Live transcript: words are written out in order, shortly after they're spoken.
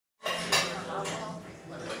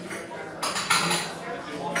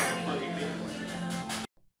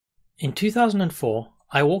In 2004,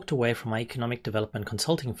 I walked away from my economic development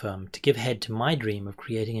consulting firm to give head to my dream of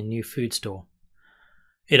creating a new food store.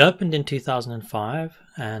 It opened in 2005,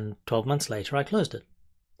 and 12 months later I closed it.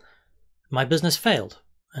 My business failed,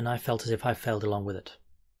 and I felt as if I failed along with it.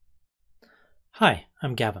 Hi,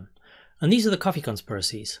 I'm Gavin, and these are the Coffee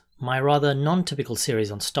Conspiracies, my rather non-typical series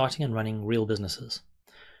on starting and running real businesses.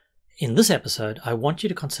 In this episode, I want you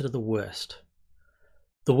to consider the worst.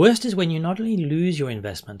 The worst is when you not only lose your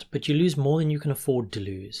investment, but you lose more than you can afford to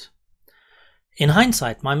lose. In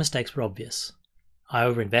hindsight, my mistakes were obvious. I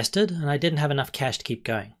overinvested, and I didn't have enough cash to keep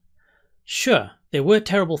going. Sure, there were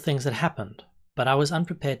terrible things that happened, but I was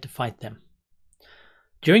unprepared to fight them.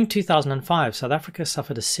 During 2005, South Africa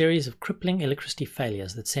suffered a series of crippling electricity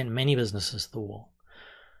failures that sent many businesses to the wall.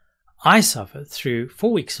 I suffered through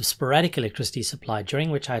 4 weeks of sporadic electricity supply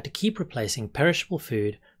during which I had to keep replacing perishable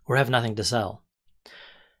food or have nothing to sell.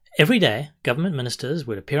 Every day, government ministers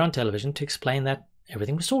would appear on television to explain that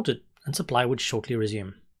everything was sorted and supply would shortly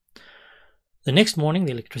resume. The next morning,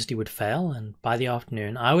 the electricity would fail, and by the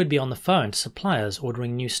afternoon, I would be on the phone to suppliers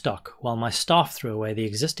ordering new stock while my staff threw away the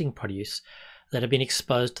existing produce that had been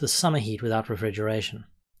exposed to the summer heat without refrigeration.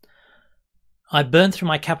 I burned through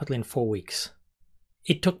my capital in 4 weeks.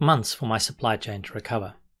 It took months for my supply chain to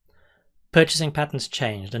recover. Purchasing patterns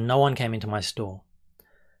changed and no one came into my store.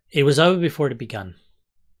 It was over before it had begun.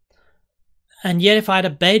 And yet if I had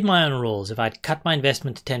obeyed my own rules, if I had cut my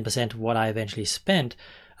investment to 10% of what I eventually spent,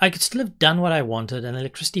 I could still have done what I wanted and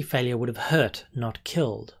electricity failure would have hurt, not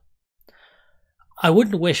killed. I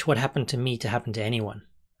wouldn't wish what happened to me to happen to anyone.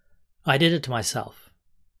 I did it to myself.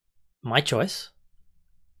 My choice,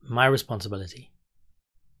 my responsibility.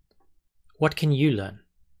 What can you learn?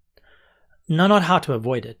 No, not how to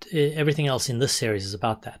avoid it. Everything else in this series is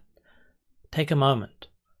about that. Take a moment.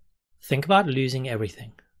 Think about losing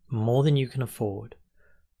everything, more than you can afford.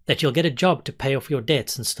 That you'll get a job to pay off your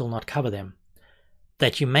debts and still not cover them.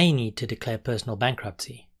 That you may need to declare personal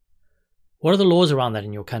bankruptcy. What are the laws around that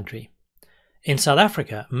in your country? In South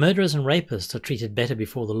Africa, murderers and rapists are treated better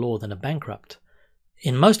before the law than a bankrupt.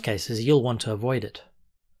 In most cases, you'll want to avoid it.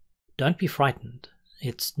 Don't be frightened.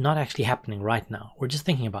 It's not actually happening right now. We're just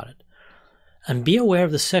thinking about it. And be aware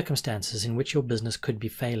of the circumstances in which your business could be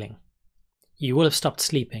failing. You will have stopped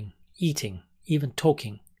sleeping, eating, even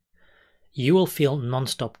talking. You will feel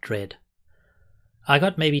non-stop dread. I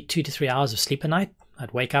got maybe 2 to 3 hours of sleep a night.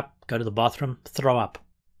 I'd wake up, go to the bathroom, throw up.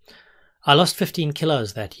 I lost 15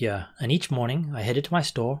 kilos that year, and each morning I headed to my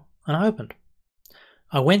store and I opened.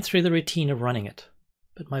 I went through the routine of running it,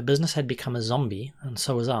 but my business had become a zombie, and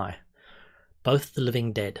so was I. Both the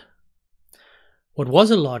living dead. What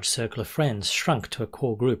was a large circle of friends shrunk to a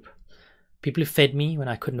core group. People who fed me when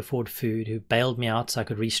I couldn't afford food, who bailed me out so I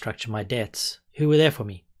could restructure my debts, who were there for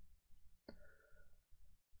me.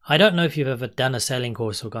 I don't know if you've ever done a sailing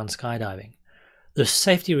course or gone skydiving. The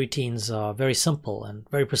safety routines are very simple and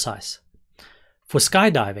very precise. For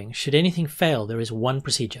skydiving, should anything fail, there is one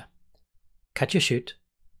procedure. Cut your chute,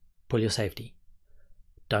 pull your safety.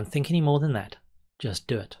 Don't think any more than that. Just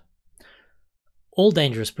do it. All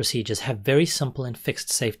dangerous procedures have very simple and fixed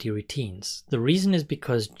safety routines. The reason is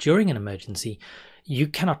because during an emergency, you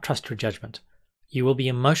cannot trust your judgment. You will be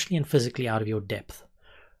emotionally and physically out of your depth.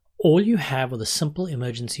 All you have are the simple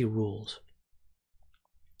emergency rules.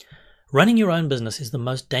 Running your own business is the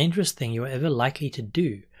most dangerous thing you are ever likely to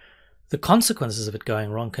do. The consequences of it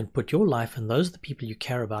going wrong can put your life and those of the people you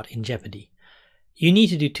care about in jeopardy. You need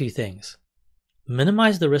to do 2 things.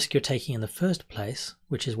 Minimize the risk you're taking in the first place,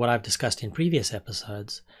 which is what I've discussed in previous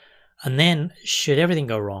episodes, and then, should everything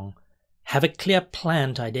go wrong, have a clear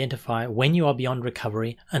plan to identify when you are beyond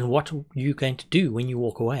recovery and what you're going to do when you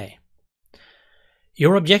walk away.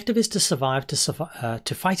 Your objective is to survive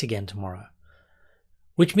to fight again tomorrow,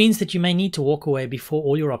 which means that you may need to walk away before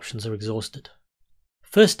all your options are exhausted.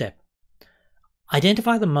 First step,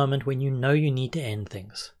 identify the moment when you know you need to end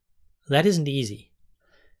things. That isn't easy.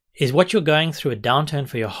 Is what you're going through a downturn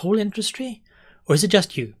for your whole industry, or is it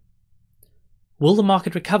just you? Will the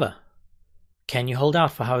market recover? Can you hold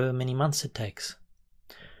out for however many months it takes?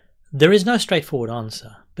 There is no straightforward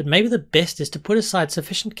answer, but maybe the best is to put aside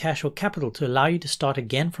sufficient cash or capital to allow you to start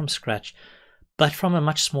again from scratch, but from a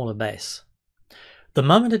much smaller base. The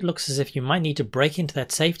moment it looks as if you might need to break into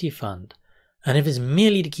that safety fund, and if it's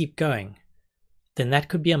merely to keep going, then that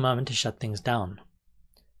could be a moment to shut things down.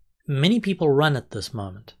 Many people run at this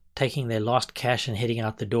moment, taking their last cash and heading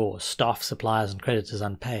out the door, staff, suppliers, and creditors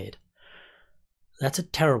unpaid. That's a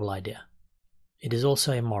terrible idea. It is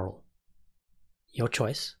also immoral. Your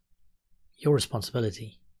choice, your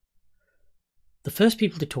responsibility. The first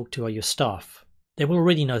people to talk to are your staff. They will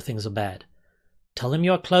already know things are bad. Tell them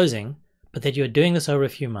you are closing, but that you are doing this over a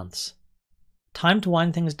few months. Time to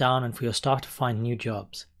wind things down and for your staff to find new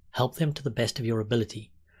jobs. Help them to the best of your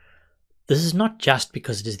ability. This is not just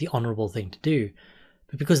because it is the honourable thing to do,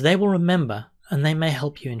 but because they will remember and they may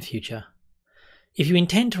help you in future. If you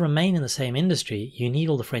intend to remain in the same industry, you need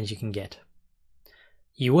all the friends you can get.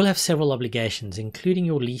 You will have several obligations, including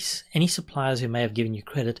your lease, any suppliers who may have given you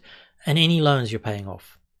credit, and any loans you're paying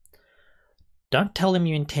off. Don't tell them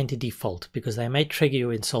you intend to default, because they may trigger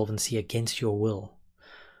your insolvency against your will.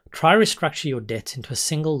 Try restructure your debts into a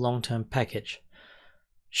single long-term package.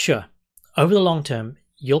 Sure, over the long term,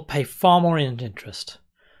 you'll pay far more in interest,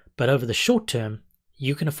 but over the short term,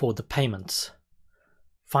 you can afford the payments.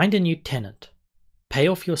 Find a new tenant. Pay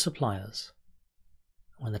off your suppliers.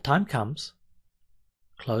 When the time comes,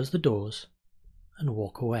 close the doors and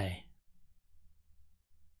walk away.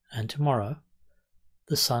 And tomorrow,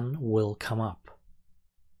 the sun will come up.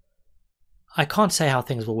 I can't say how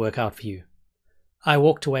things will work out for you. I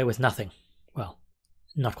walked away with nothing. Well,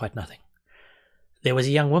 not quite nothing. There was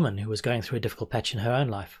a young woman who was going through a difficult patch in her own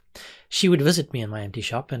life. She would visit me in my empty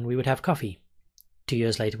shop and we would have coffee. 2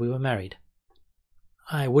 years later we were married.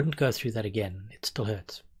 I wouldn't go through that again. It still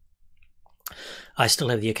hurts. I still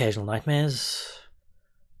have the occasional nightmares,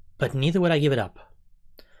 but neither would I give it up.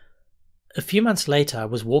 A few months later, I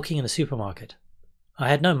was walking in a supermarket. I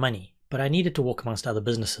had no money, but I needed to walk amongst other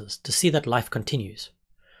businesses to see that life continues.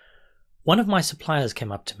 One of my suppliers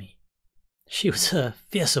came up to me. She was a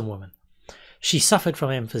fearsome woman. She suffered from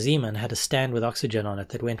emphysema and had a stand with oxygen on it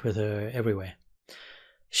that went with her everywhere.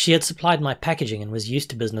 She had supplied my packaging and was used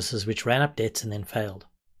to businesses which ran up debts and then failed.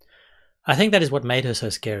 I think that is what made her so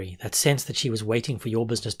scary, that sense that she was waiting for your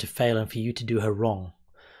business to fail and for you to do her wrong.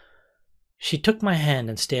 She took my hand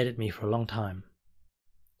and stared at me for a long time.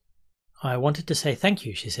 I wanted to say thank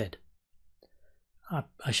you, she said.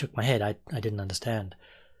 I shook my head. I didn't understand.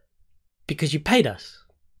 Because you paid us.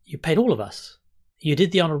 You paid all of us. You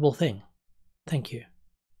did the honourable thing. Thank you.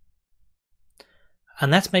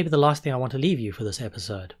 And that's maybe the last thing I want to leave you for this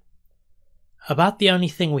episode. About the only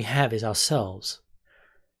thing we have is ourselves.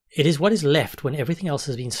 It is what is left when everything else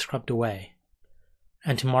has been scrubbed away.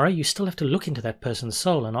 And tomorrow you still have to look into that person's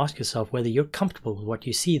soul and ask yourself whether you're comfortable with what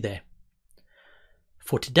you see there.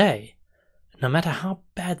 For today, no matter how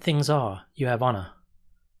bad things are, you have honour.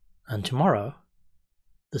 And tomorrow,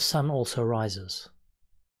 the sun also rises.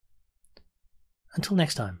 Until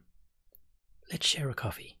next time, let's share a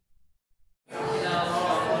coffee.